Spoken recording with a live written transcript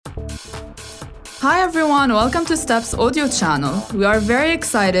Hi everyone, welcome to STEP's audio channel. We are very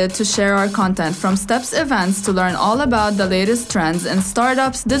excited to share our content from STEP's events to learn all about the latest trends in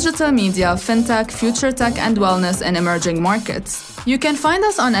startups, digital media, fintech, future tech, and wellness in emerging markets. You can find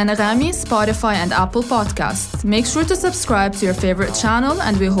us on Anghami, Spotify, and Apple Podcasts. Make sure to subscribe to your favorite channel,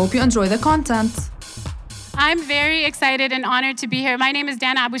 and we hope you enjoy the content. I'm very excited and honored to be here. My name is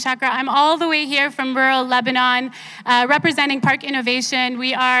Dana Abu Shakra. I'm all the way here from rural Lebanon, representing Park Innovation.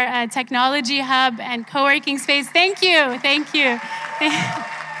 We are a technology hub and co-working space. Thank you. Thank you.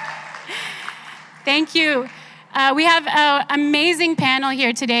 We have an amazing panel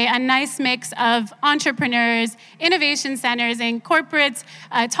here today, a nice mix of entrepreneurs, innovation centers, and corporates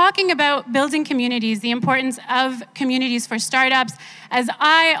talking about building communities, the importance of communities for startups. As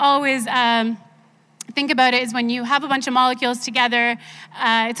I always think about it, is when you have a bunch of molecules together.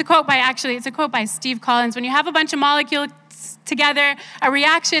 It's a quote by Steve Collins. When you have a bunch of molecules together, a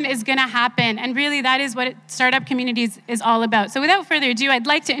reaction is going to happen. And really, that is what startup communities is all about. So without further ado, I'd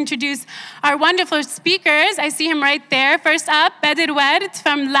like to introduce our wonderful speakers. I see him right there. First up, Bedr Ward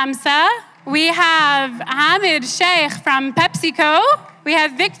from Lamsa. We have Hamid Sheikh from PepsiCo. We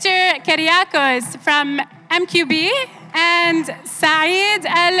have Victor Kyriakos from MQB. And Saeed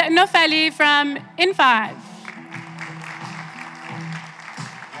Al-Nofali from In5.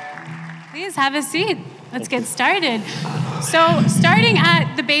 Please have a seat. Let's get started. So, starting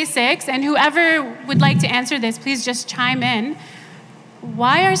at the basics, and whoever would like to answer this, please just chime in.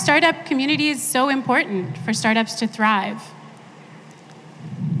 Why are startup communities so important for startups to thrive?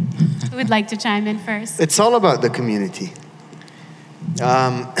 Who would like to chime in first? It's all about the community.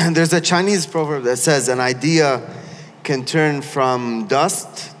 There's a Chinese proverb that says an idea can turn from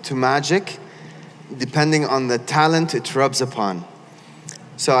dust to magic depending on the talent it rubs upon.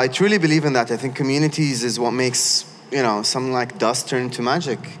 So I truly believe in that. I think communities is what makes, something like dust turn to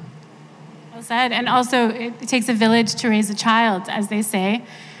magic. Well said. And also, it takes a village to raise a child, as they say.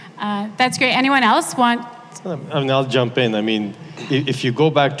 That's great. Anyone else want? I'll jump in. If you go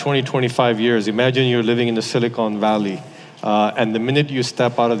back 20, 25 years, imagine you're living in the Silicon Valley. And the minute you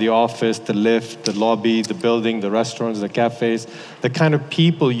step out of the office, the lift, the lobby, the building, the restaurants, the cafes, the kind of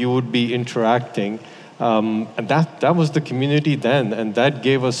people you would be interacting, and that was the community then, and that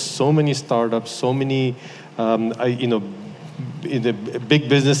gave us so many startups, so many, big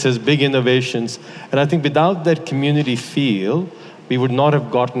businesses, big innovations, and I think without that community feel, we would not have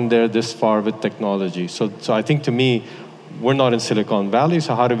gotten there this far with technology. So I think to me, we're not in Silicon Valley,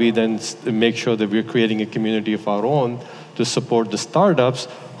 so how do we then make sure that we're creating a community of our own to support the startups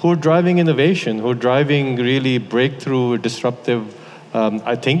who are driving innovation, who are driving really breakthrough, disruptive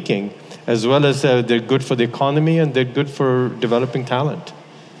thinking, as well as they're good for the economy and they're good for developing talent.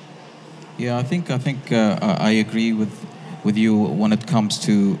 Yeah, I think I agree with you when it comes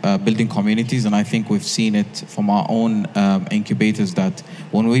to building communities, and I think we've seen it from our own incubators that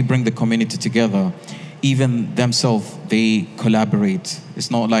when we bring the community together, even themselves, they collaborate. It's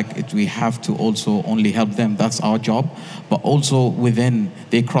not like we have to also only help them. That's our job. But also within,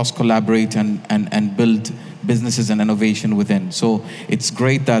 they cross-collaborate and build businesses and innovation within. So it's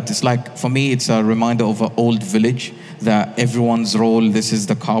great that it's like, for me, it's a reminder of an old village that everyone's role, this is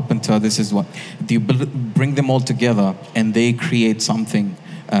the carpenter, this is what. You bring them all together and they create something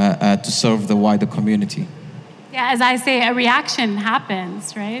to serve the wider community. Yeah, as I say, a reaction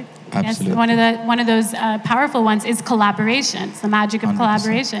happens, right? Absolutely. Yes, one of those powerful ones is collaboration. It's the magic of 100%.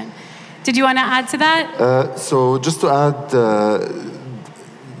 Collaboration. Did you want to add to that? So just to add,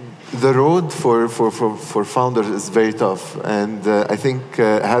 the road for founders is very tough, and I think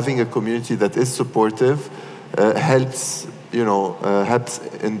having a community that is supportive helps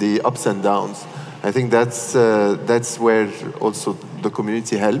in the ups and downs. I think that's where also the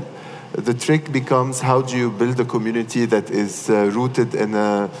community helps. The trick becomes, how do you build a community that is rooted in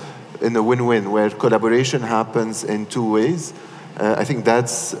a win-win, where collaboration happens in two ways. I think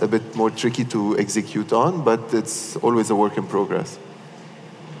that's a bit more tricky to execute on, but it's always a work in progress.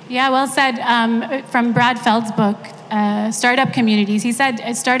 Yeah, well said. From Brad Feld's book, Startup Communities, he said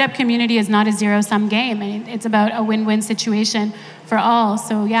a startup community is not a zero-sum game. It's about a win-win situation for all.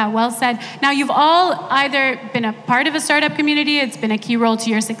 So yeah, well said. Now, you've all either been a part of a startup community, it's been a key role to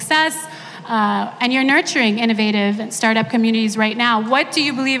your success, and you're nurturing innovative startup communities right now. What do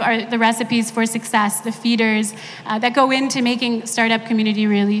you believe are the recipes for success, the feeders that go into making startup community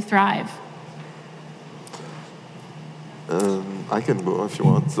really thrive? I can go if you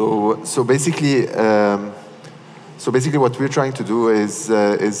want. So basically, what we're trying to do is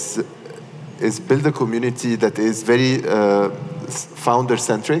build a community that is very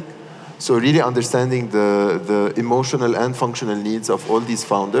founder-centric. So really understanding the emotional and functional needs of all these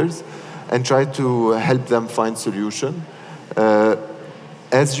founders, and try to help them find solution.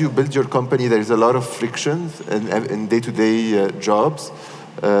 As you build your company, there is a lot of frictions in day-to-day jobs,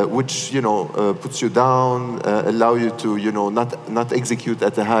 which puts you down, allow you to not execute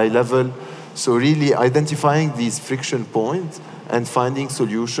at a high level. So really identifying these friction points and finding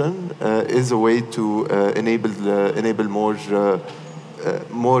solution is a way to enable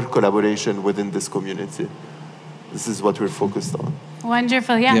more collaboration within this community. This is what we're focused on.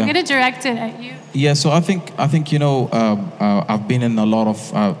 Wonderful. Yeah, I'm going to direct it at you. Yeah, so I think I've been in a lot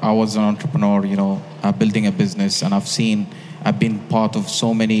of. I was an entrepreneur, building a business, and I've been part of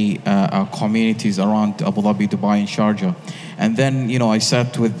so many communities around Abu Dhabi, Dubai, and Sharjah. And then, I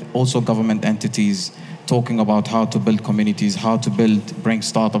sat with also government entities talking about how to build communities, how to bring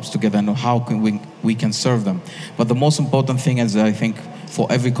startups together, and how we can serve them. But the most important thing is, I think, for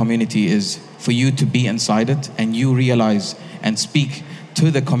every community is for you to be inside it and you realize and speak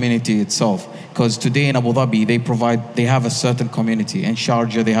to the community itself. Because today in Abu Dhabi, they have a certain community. In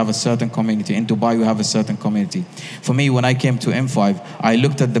Sharjah, they have a certain community. In Dubai, we have a certain community. For me, when I came to M5, I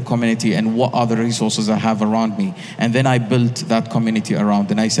looked at the community and what other resources I have around me. And then I built that community around.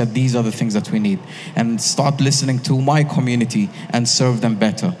 And I said, these are the things that we need. And start listening to my community and serve them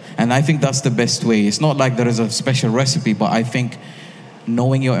better. And I think that's the best way. It's not like there is a special recipe, but I think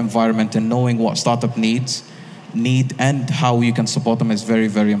knowing your environment and knowing what startup need and how you can support them is very,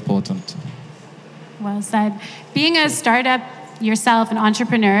 very important. Well said. Being a startup yourself, an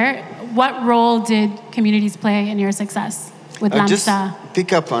entrepreneur, what role did communities play in your success with Lamsa? Just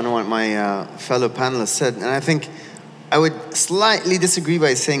pick up on what my fellow panelists said, and I think I would slightly disagree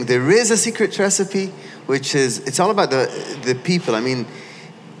by saying there is a secret recipe, which is it's all about the people. I mean,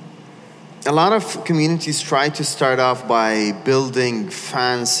 a lot of communities try to start off by building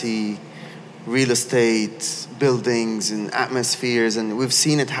fancy real estate buildings and atmospheres, and we've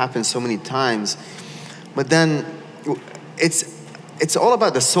seen it happen so many times. But then it's all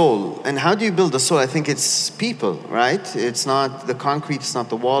about the soul. And how do you build the soul? I think it's people, right? It's not the concrete, it's not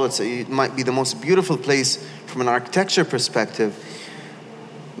the wall. It might be the most beautiful place from an architecture perspective.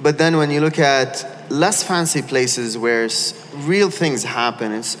 But then when you look at less fancy places where real things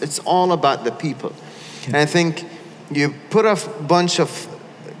happen, it's all about the people. And I think you put a bunch of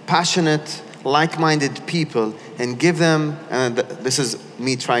passionate, like-minded people and give them, and this is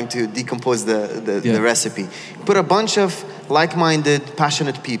me trying to decompose the recipe. Put a bunch of like-minded,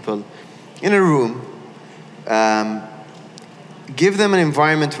 passionate people in a room, give them an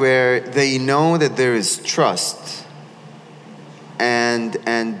environment where they know that there is trust and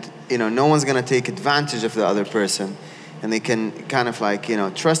no one's going to take advantage of the other person, and they can kind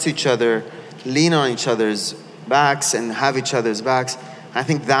of trust each other, lean on each other's backs and have each other's backs. I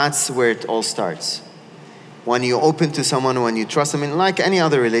think that's where it all starts. When you open to someone, when you trust them, like any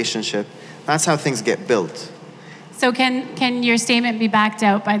other relationship, that's how things get built. So can your statement be backed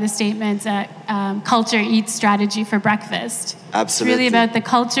out by the statement that culture eats strategy for breakfast? Absolutely. It's really about the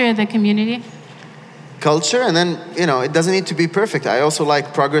culture of the community? Culture, and then, it doesn't need to be perfect. I also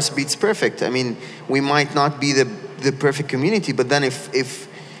like progress beats perfect. I mean, we might not be the perfect community, but then if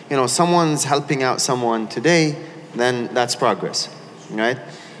someone's helping out someone today, then that's progress, right?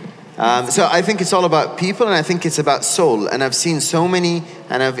 So I think it's all about people, and I think it's about soul. And I've seen so many,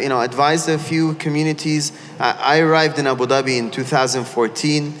 and I've advised a few communities. I arrived in Abu Dhabi in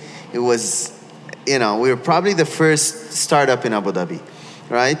 2014. It was, we were probably the first startup in Abu Dhabi,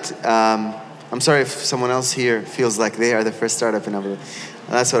 right? I'm sorry if someone else here feels like they are the first startup in Abu Dhabi.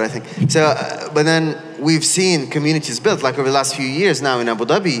 That's what I think. So, but then we've seen communities built, like over the last few years now in Abu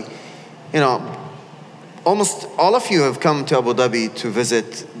Dhabi. Almost all of you have come to Abu Dhabi to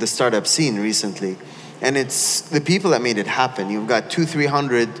visit the startup scene recently. And it's the people that made it happen. You've got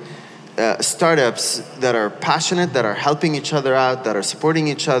 200-300 startups that are passionate, that are helping each other out, that are supporting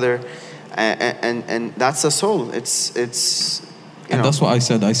each other. And that's the soul. It's and that's what I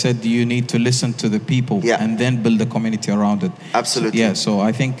said. I said you need to listen to the people and then build a community around it. Absolutely. So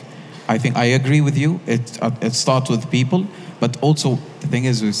I think I agree with you. It starts with people, but also the thing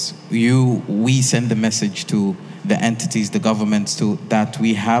is we send the message to the entities, the governments, that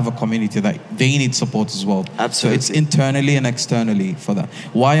we have a community that they need support as well. Absolutely. So it's internally and externally for that.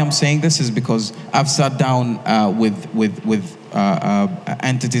 Why I'm saying this is because I've sat down with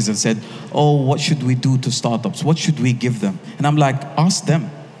entities and said, what should we do to startups? What should we give them? And I'm like, ask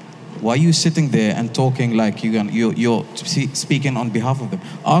them. Why are you sitting there and talking like you're speaking on behalf of them?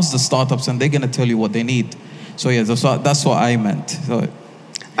 Ask the startups and they're going to tell you what they need. So that's what I meant. So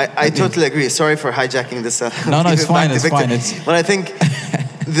I totally agree. Sorry for hijacking this. No, it's fine. It's fine. But I think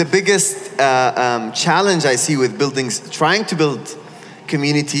the biggest challenge I see with trying to build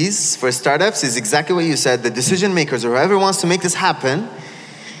communities for startups is exactly what you said. The decision makers or whoever wants to make this happen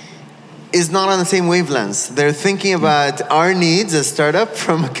is not on the same wavelengths. They're thinking about our needs as startup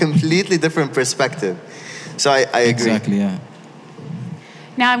from a completely different perspective. So I agree. Exactly, yeah.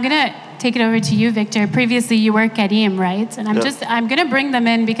 Now I'm going to take it over to you, Victor. Previously, you were Careem, right? And I'm going to bring them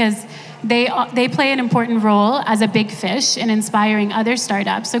in because they play an important role as a big fish in inspiring other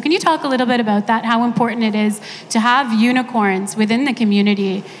startups. So can you talk a little bit about that, how important it is to have unicorns within the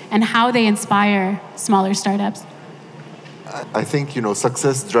community and how they inspire smaller startups? I think,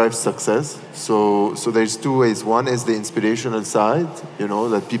 success drives success. So there's two ways. One is the inspirational side,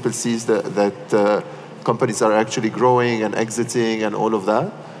 that people see that companies are actually growing and exiting and all of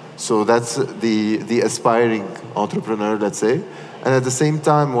that. So that's the aspiring entrepreneur, let's say. And at the same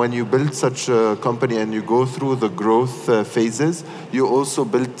time, when you build such a company and you go through the growth phases, you also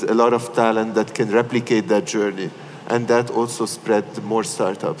build a lot of talent that can replicate that journey. And that also spread more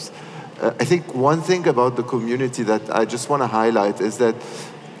startups. I think one thing about the community that I just want to highlight is that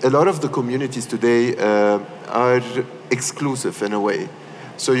a lot of the communities today are exclusive in a way.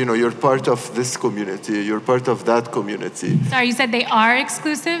 So, you're part of this community, you're part of that community. Sorry, you said they are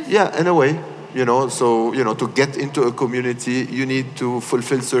exclusive? Yeah, in a way. So, to get into a community, you need to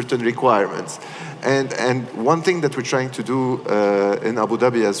fulfill certain requirements. And one thing that we're trying to do in Abu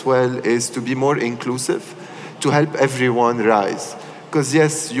Dhabi as well is to be more inclusive, to help everyone rise. Because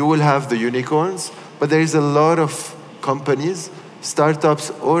yes, you will have the unicorns, but there is a lot of companies,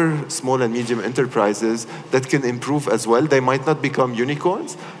 startups or small and medium enterprises that can improve as well. They might not become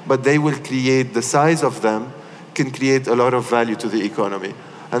unicorns, but they will create, the size of them can create a lot of value to the economy.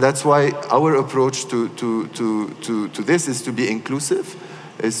 And that's why our approach to this is to be inclusive,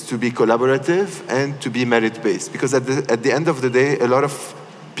 is to be collaborative, and to be merit-based. Because at the end of the day, a lot of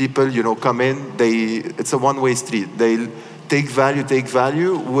people, come in, it's a one-way street. They take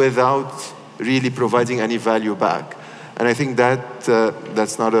value without really providing any value back. And I think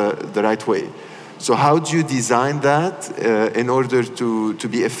that's not the right way. So how do you design that in order to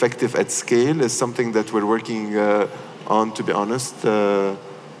be effective at scale is something that we're working on, to be honest, on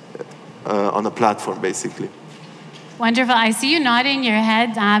a platform, basically. Wonderful. I see you nodding your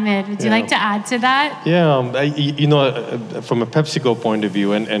head, Ahmed. Would you like to add to that? Yeah, from a PepsiCo point of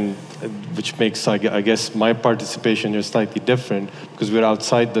view, and which makes, I guess, my participation here slightly different because we're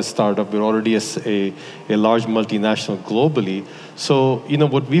outside the startup. We're already a large multinational globally. So,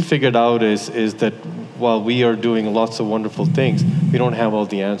 what we figured out is that while we are doing lots of wonderful things, we don't have all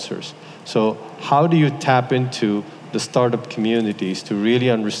the answers. So how do you tap into the startup communities to really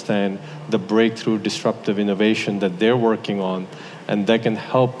understand the breakthrough disruptive innovation that they're working on, and that can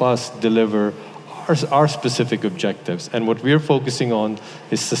help us deliver our specific objectives? And what we're focusing on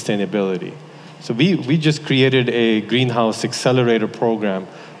is sustainability. So we just created a greenhouse accelerator program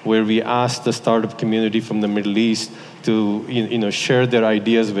where we asked the startup community from the Middle East to share their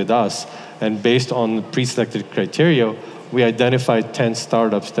ideas with us, and based on pre-selected criteria, we identified 10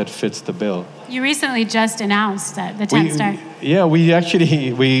 startups that fits the bill. You recently just announced that the 10 start. Yeah, we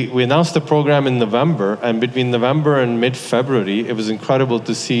announced the program in November, and between November and mid-February, it was incredible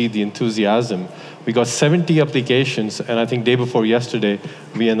to see the enthusiasm. We got 70 applications, and I think day before yesterday,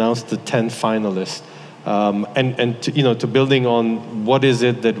 we announced the 10 finalists. And to building on what is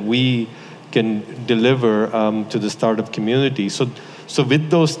it that we can deliver to the startup community. So with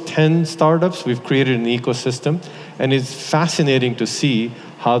those 10 startups, we've created an ecosystem, and it's fascinating to see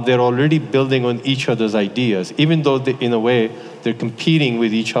how they're already building on each other's ideas, even though in a way they're competing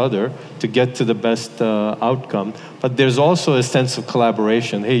with each other to get to the best outcome. But there's also a sense of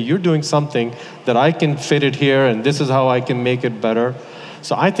collaboration. Hey, you're doing something that I can fit it here, and this is how I can make it better.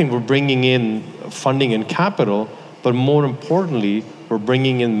 So I think we're bringing in funding and capital, but more importantly, we're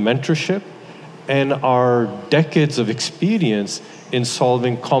bringing in mentorship and our decades of experience in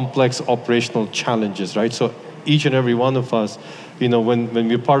solving complex operational challenges, right? So each and every one of us, when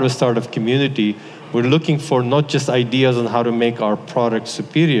we're part of a startup community, we're looking for not just ideas on how to make our product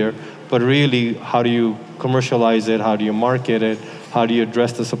superior, but really how do you commercialize it, how do you market it, how do you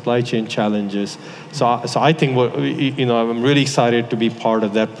address the supply chain challenges. So I think I'm really excited to be part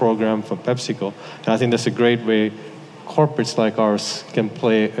of that program for PepsiCo, and I think that's a great way corporates like ours can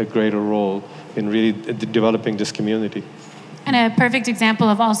play a greater role in really developing this community. And a perfect example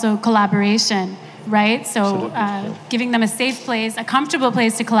of also collaboration, right? So giving them a safe place, a comfortable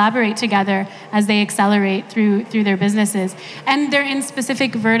place to collaborate together as they accelerate through their businesses. And they're in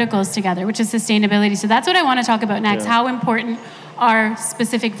specific verticals together, which is sustainability. So that's what I want to talk about next. Yeah. How important are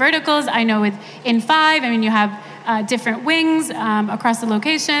specific verticals? I know with In5, you have different wings across the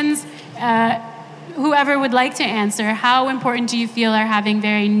locations. whoever would like to answer, how important do you feel are having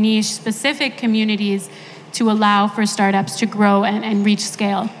very niche, specific communities to allow for startups to grow and reach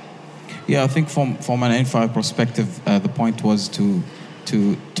scale? Yeah, I think from an N5 perspective, the point was to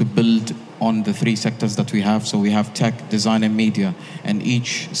build on the three sectors that we have. So we have tech, design, and media, and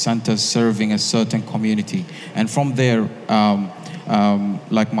each center serving a certain community. And from there,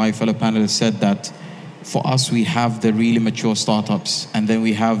 like my fellow panelists said, that for us, we have the really mature startups, and then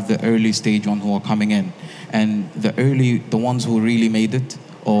we have the early stage ones who are coming in. And the ones who really made it,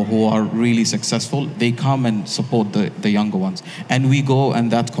 or who are really successful, they come and support the younger ones. And we go,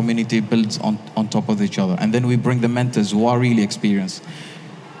 and that community builds on top of each other. And then we bring the mentors who are really experienced.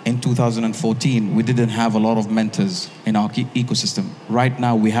 In 2014, we didn't have a lot of mentors in our ecosystem. Right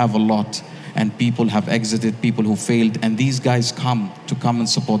now, we have a lot, and people have exited, people who failed, and these guys come and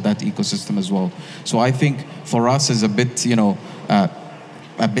support that ecosystem as well. So I think for us is a bit,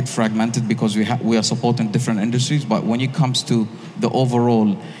 a bit fragmented because we are supporting different industries, but when it comes to the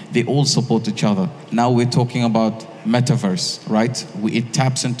overall, they all support each other. Now we're talking about metaverse, right? It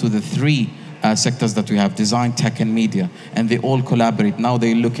taps into the three sectors that we have, design, tech, and media, and they all collaborate. Now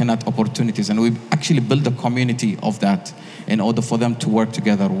they're looking at opportunities, and we actually build a community of that in order for them to work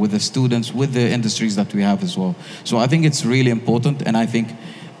together with the students, with the industries that we have as well. So I think it's really important, and I think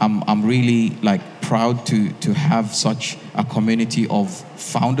I'm really proud to have such a community of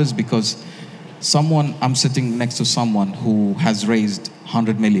founders, because I'm sitting next to someone who has raised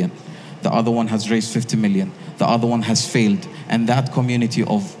 100 million. The other one has raised 50 million. The other one has failed. And that community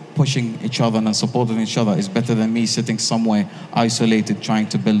of pushing each other and supporting each other is better than me sitting somewhere isolated trying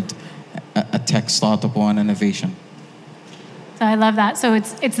to build a tech startup or an innovation. So I love that. So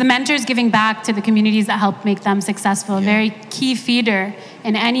it's the mentors giving back to the communities that help make them successful. A very key feeder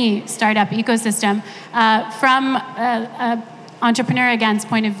in any startup ecosystem. From an entrepreneur again's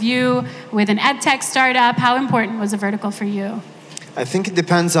point of view, with an ed tech startup, how important was a vertical for you? I think it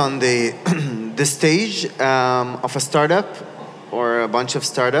depends on the the stage of a startup or a bunch of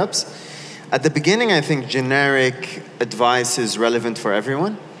startups. At the beginning, I think generic advice is relevant for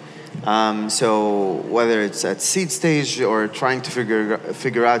everyone. So whether it's at seed stage or trying to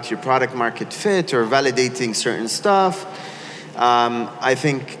figure out your product market fit or validating certain stuff, I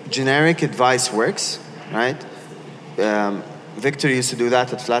think generic advice works, right? Victor used to do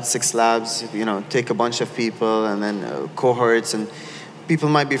that at Flat 6 Labs, take a bunch of people and then cohorts, and people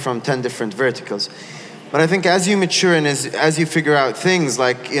might be from 10 different verticals. But I think as you mature and as you figure out things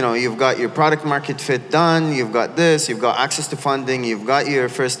like, you've got your product market fit done, you've got this, you've got access to funding, you've got your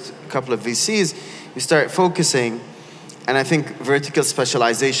first couple of VCs, you start focusing, and I think vertical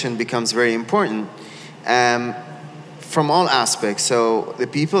specialization becomes very important from all aspects. So the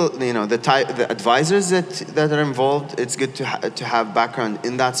people, the advisors that are involved, it's good to have background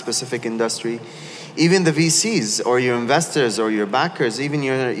in that specific industry. Even the VCs or your investors or your backers, even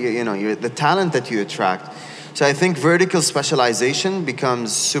the talent that you attract. So I think vertical specialization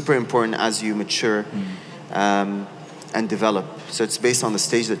becomes super important as you mature and develop. So it's based on the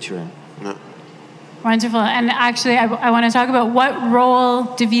stage that you're in. Yeah. Wonderful. And actually, I want to talk about what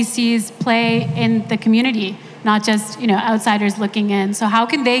role do VCs play in the community, not just outsiders looking in. So how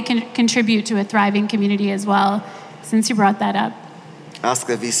can they contribute to a thriving community as well, since you brought that up? Ask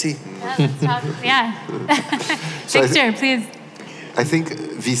the VC. Yeah. Victor, please. I think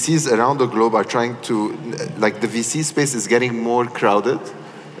VCs around the globe are trying to, the VC space is getting more crowded,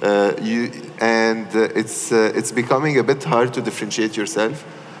 it's becoming a bit hard to differentiate yourself.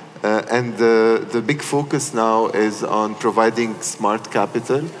 And the big focus now is on providing smart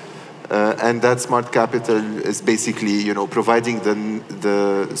capital. And that smart capital is basically, providing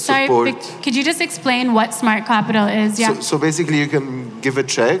the support. Sorry, could you just explain what smart capital is? Yeah. So basically, you can give a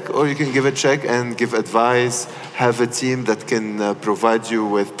check, or you can give a check and give advice, have a team that can provide you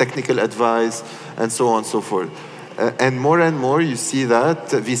with technical advice, and so on and so forth. And more, you see that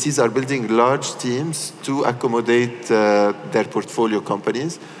VCs are building large teams to accommodate their portfolio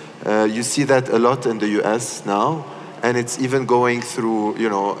companies. You see that a lot in the US now. And it's even going through,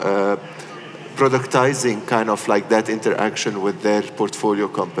 productizing kind of like that interaction with their portfolio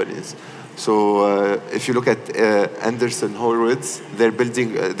companies. So if you look at Andreessen Horowitz, they're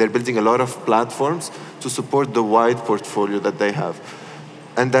building a lot of platforms to support the wide portfolio that they have,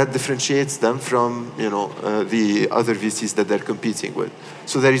 and that differentiates them from the other VCs that they're competing with.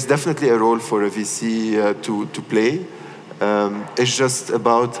 So there is definitely a role for a VC to play. It's just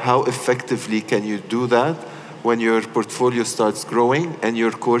about how effectively can you do that when your portfolio starts growing and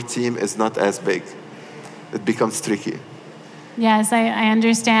your core team is not as big. It becomes tricky. Yes, I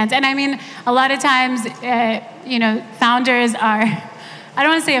understand. And I mean, a lot of times, founders are I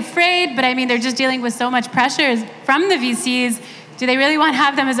don't want to say afraid, but I mean, they're just dealing with so much pressure from the VCs. Do they really want to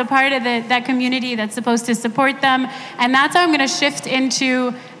have them as a part of that community that's supposed to support them? And that's how I'm going to shift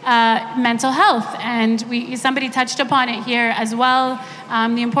into mental health. And somebody touched upon it here as well,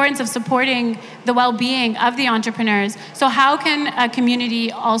 the importance of supporting the well-being of the entrepreneurs. So how can a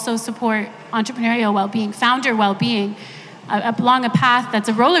community also support entrepreneurial well-being, founder well-being, along a path that's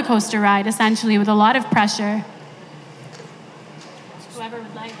a roller coaster ride, essentially, with a lot of pressure? Whoever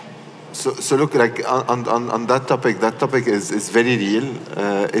would like. So look, like on that topic is very real.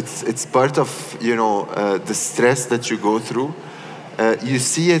 It's part of the stress that you go through. You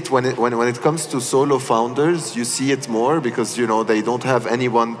see it when it comes to solo founders. You see it more because they don't have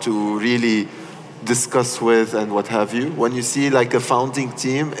anyone to really discuss with and what have you. When you see like a founding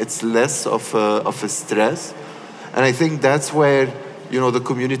team, it's less of a stress, and I think that's where the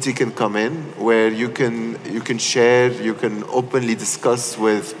community can come in, where you can share, you can openly discuss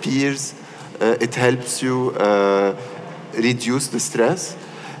with peers. It helps you reduce the stress.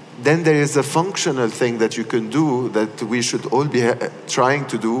 Then there is a functional thing that you can do that we should all be trying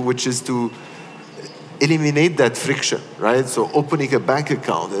to do, which is to eliminate that friction, right? So opening a bank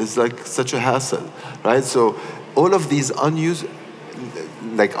account is like such a hassle, right? So all of these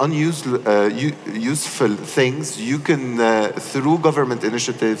useful things, you can, through government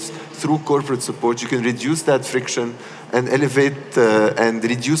initiatives, through corporate support, you can reduce that friction and elevate and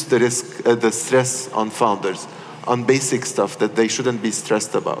reduce the risk, the stress on founders, on basic stuff that they shouldn't be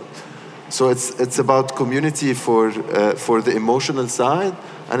stressed about. So it's about community for the emotional side,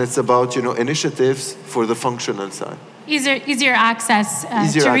 and it's about initiatives for the functional side. Easier access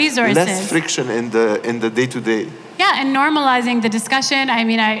to resources. Less friction in the day-to-day. Yeah, and normalizing the discussion. I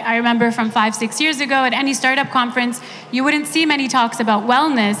mean, I remember from 5-6 years ago at any startup conference, you wouldn't see many talks about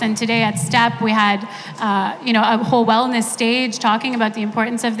wellness. And today at STEP, we had a whole wellness stage talking about the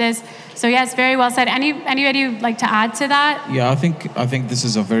importance of this. So yes, very well said. Anybody would like to add to that? Yeah, I think this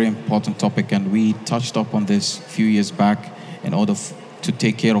is a very important topic, and we touched up on this a few years back in order to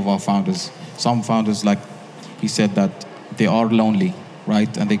take care of our founders. Some founders, like he said, that they are lonely,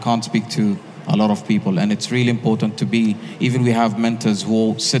 right? And they can't speak to a lot of people. And it's really important to be, even we have mentors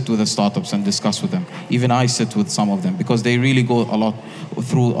who sit with the startups and discuss with them. Even I sit with some of them because they really go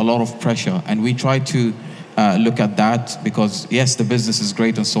through a lot of pressure. And we try to look at that because yes, the business is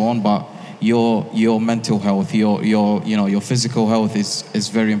great and so on, but your mental health, your physical health is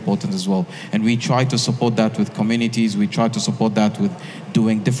very important as well. And we try to support that with communities. We try to support that with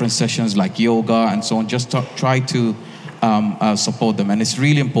doing different sessions like yoga and so on, just to try to support them. And it's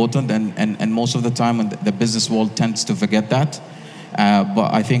really important, and most of the time the business world tends to forget that.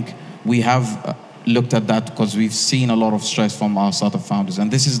 But I think we have looked at that because we've seen a lot of stress from our startup founders.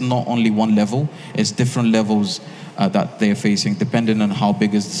 And this is not only one level, it's different levels that they're facing, depending on how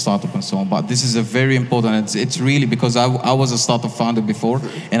big is the startup and so on. But this is a very important, it's really because I was a startup founder before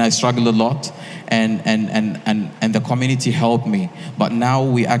and I struggled a lot, and the community helped me. But now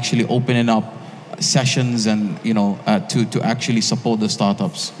we actually opening up sessions and to actually support the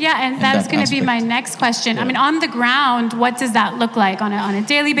startups. Yeah, and that's going to be my next question. Yeah. I mean, on the ground, what does that look like on a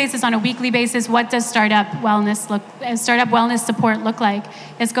daily basis, on a weekly basis? What does startup wellness support look like?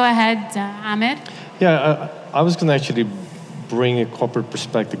 Let's go ahead, Ahmed. Yeah, I was going to actually bring a corporate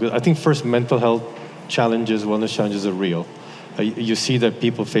perspective. I think first, mental health challenges, wellness challenges are real. You see that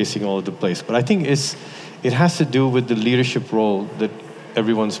people facing all over the place. But I think it has to do with the leadership role that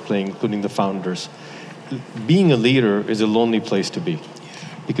everyone's playing, including the founders. Being a leader is a lonely place to be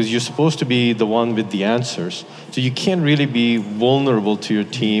because you're supposed to be the one with the answers. So you can't really be vulnerable to your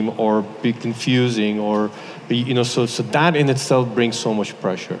team or be confusing or, so that in itself brings so much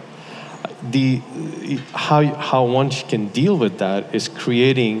pressure. How one can deal with that is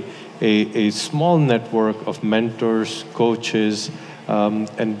creating a small network of mentors, coaches,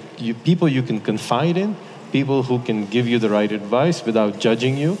 and people you can confide in, people who can give you the right advice without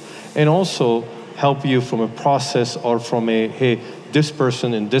judging you, and also help you from a process or from hey, this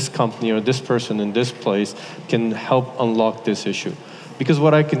person in this company or this person in this place can help unlock this issue. Because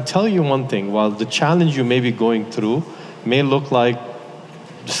what I can tell you one thing, while the challenge you may be going through may look like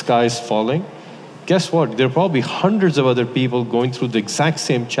the sky is falling, guess what? There are probably hundreds of other people going through the exact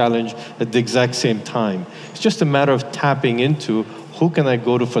same challenge at the exact same time. It's just a matter of tapping into who can I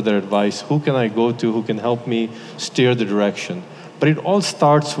go to for their advice? Who can I go to who can help me steer the direction? But it all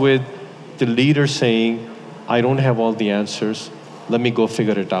starts with the leader saying, I don't have all the answers. Let me go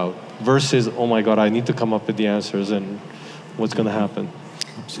figure it out. Versus, oh my God, I need to come up with the answers and what's going to happen.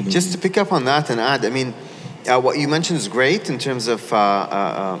 Absolutely. Just to pick up on that and add, I mean, what you mentioned is great in terms of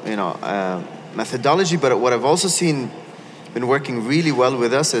methodology, but what I've also seen been working really well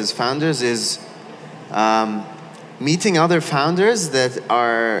with us as founders is meeting other founders that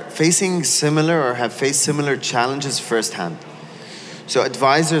are facing similar or have faced similar challenges firsthand. So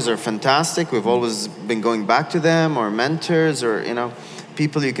advisors are fantastic. We've always been going back to them, or mentors, or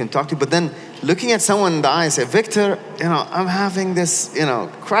people you can talk to. But then looking at someone in the eye and say, Victor, I'm having this,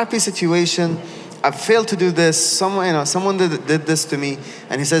 crappy situation. I've failed to do this. Someone did this to me,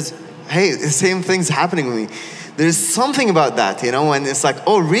 and he says, hey, the same thing's happening with me. There's something about that, and it's like,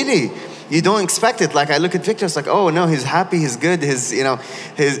 oh, really? You don't expect it. Like I look at Victor, it's like, oh no, he's happy, he's good,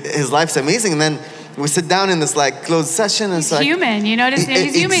 his life's amazing, and then we sit down in this closed session, and it's like human. You notice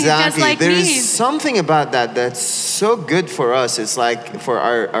he's human. He's just like me. There's something about that that's so good for us. It's like for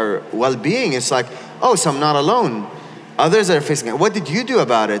our well-being. It's like, oh, so I'm not alone. Others are facing it. What did you do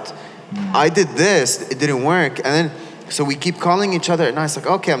about it? I did this. It didn't work, and then so we keep calling each other. And it's like,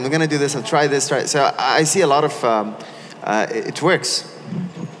 okay, I'm gonna do this and try this. So I see a lot of it works.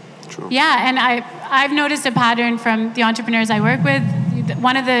 True. Yeah, and I've noticed a pattern from the entrepreneurs I work with.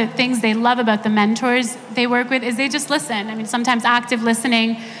 One of the things they love about the mentors they work with is they just listen. I mean, sometimes active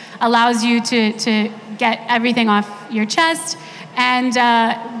listening allows you to get everything off your chest.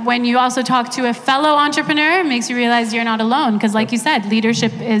 And when you also talk to a fellow entrepreneur, it makes you realize you're not alone. Because like you said,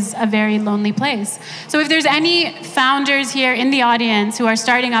 leadership is a very lonely place. So if there's any founders here in the audience who are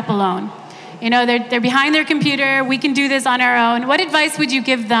starting up alone, they're behind their computer, we can do this on our own, what advice would you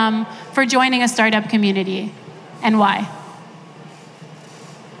give them for joining a startup community, and why?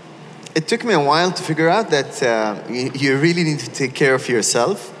 It took me a while to figure out that you really need to take care of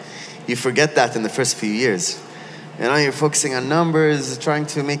yourself. You forget that in the first few years. You're focusing on numbers, trying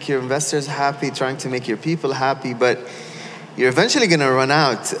to make your investors happy, trying to make your people happy, but you're eventually going to run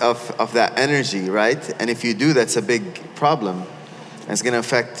out of that energy, right? And if you do, that's a big problem. It's going to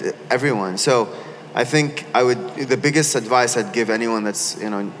affect everyone. So I think the biggest advice I'd give anyone that's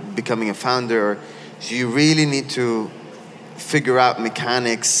becoming a founder, is you really need to figure out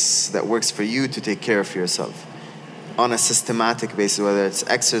mechanics that works for you to take care of yourself on a systematic basis, whether it's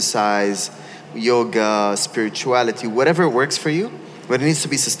exercise, yoga, spirituality, whatever works for you, but it needs to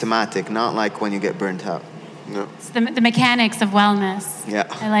be systematic, not like when you get burnt out. No. It's the mechanics of wellness. Yeah.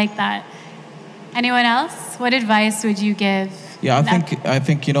 I like that. Anyone else? What advice would you give? Yeah, I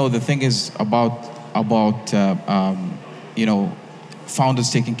think the thing is about founders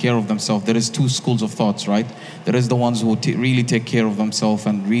taking care of themselves. There is two schools of thoughts, right? There is the ones who really take care of themselves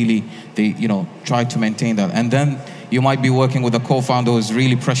and really they try to maintain that, and then you might be working with a co-founder who's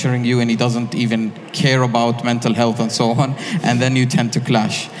really pressuring you and he doesn't even care about mental health and so on, and then you tend to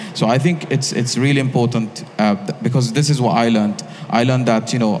clash. So I think it's really important because this is what I learned. I learned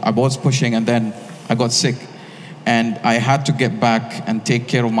that I was pushing and then I got sick. And I had to get back and take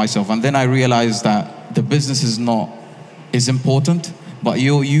care of myself. And then I realized that the business is important, but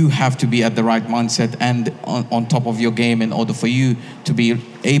you have to be at the right mindset and on top of your game in order for you to be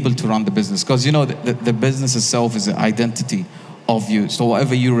able to run the business. Because the business itself is an identity of you. So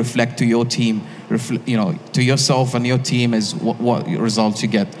whatever you reflect to your team, to yourself and your team is what results you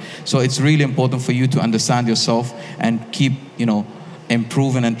get. So it's really important for you to understand yourself and keep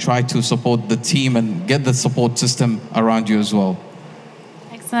improving and try to support the team and get the support system around you as well.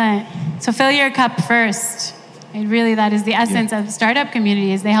 Excellent. So fill your cup first. And really that is the essence of startup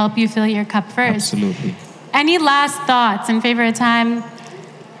communities. They help you fill your cup first. Absolutely. Any last thoughts in favor of time?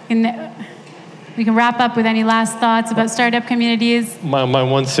 We can wrap up with any last thoughts about startup communities. My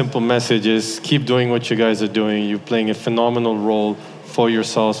one simple message is keep doing what you guys are doing. You're playing a phenomenal role for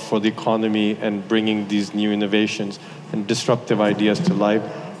yourselves, for the economy, and bringing these new innovations and disruptive ideas to life.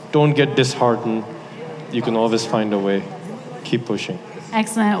 Don't get disheartened. You can always find a way. Keep pushing.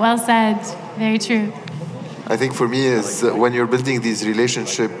 Excellent. Well said. Very true. I think for me is when you're building these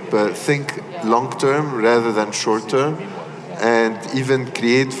relationships, think long-term rather than short-term, and even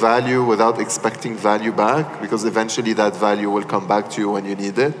create value without expecting value back, because eventually that value will come back to you when you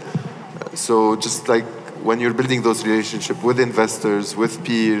need it. So just like when you're building those relationships with investors, with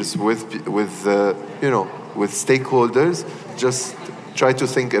peers, with stakeholders, just try to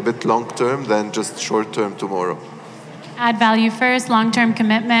think a bit long-term than just short-term tomorrow. Add value first, long-term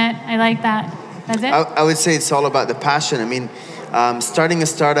commitment. I like that. That's it? I would say it's all about the passion. I mean, starting a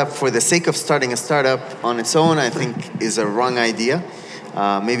startup for the sake of starting a startup on its own, I think, is a wrong idea.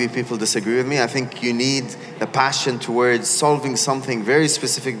 Maybe people disagree with me. I think you need the passion towards solving something very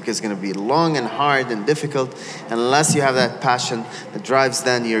specific because it's going to be long and hard and difficult. And unless you have that passion that drives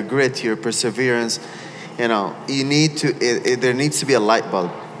then your grit, your perseverance, you need to. There needs to be a light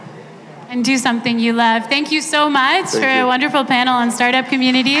bulb. And do something you love. Thank you so much for a wonderful panel on startup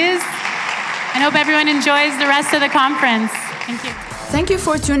communities. And hope everyone enjoys the rest of the conference. Thank you. Thank you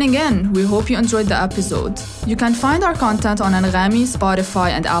for tuning in. We hope you enjoyed the episode. You can find our content on Anghami,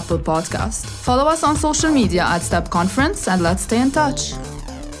 Spotify, and Apple Podcast. Follow us on social media at Step Conference, and let's stay in touch.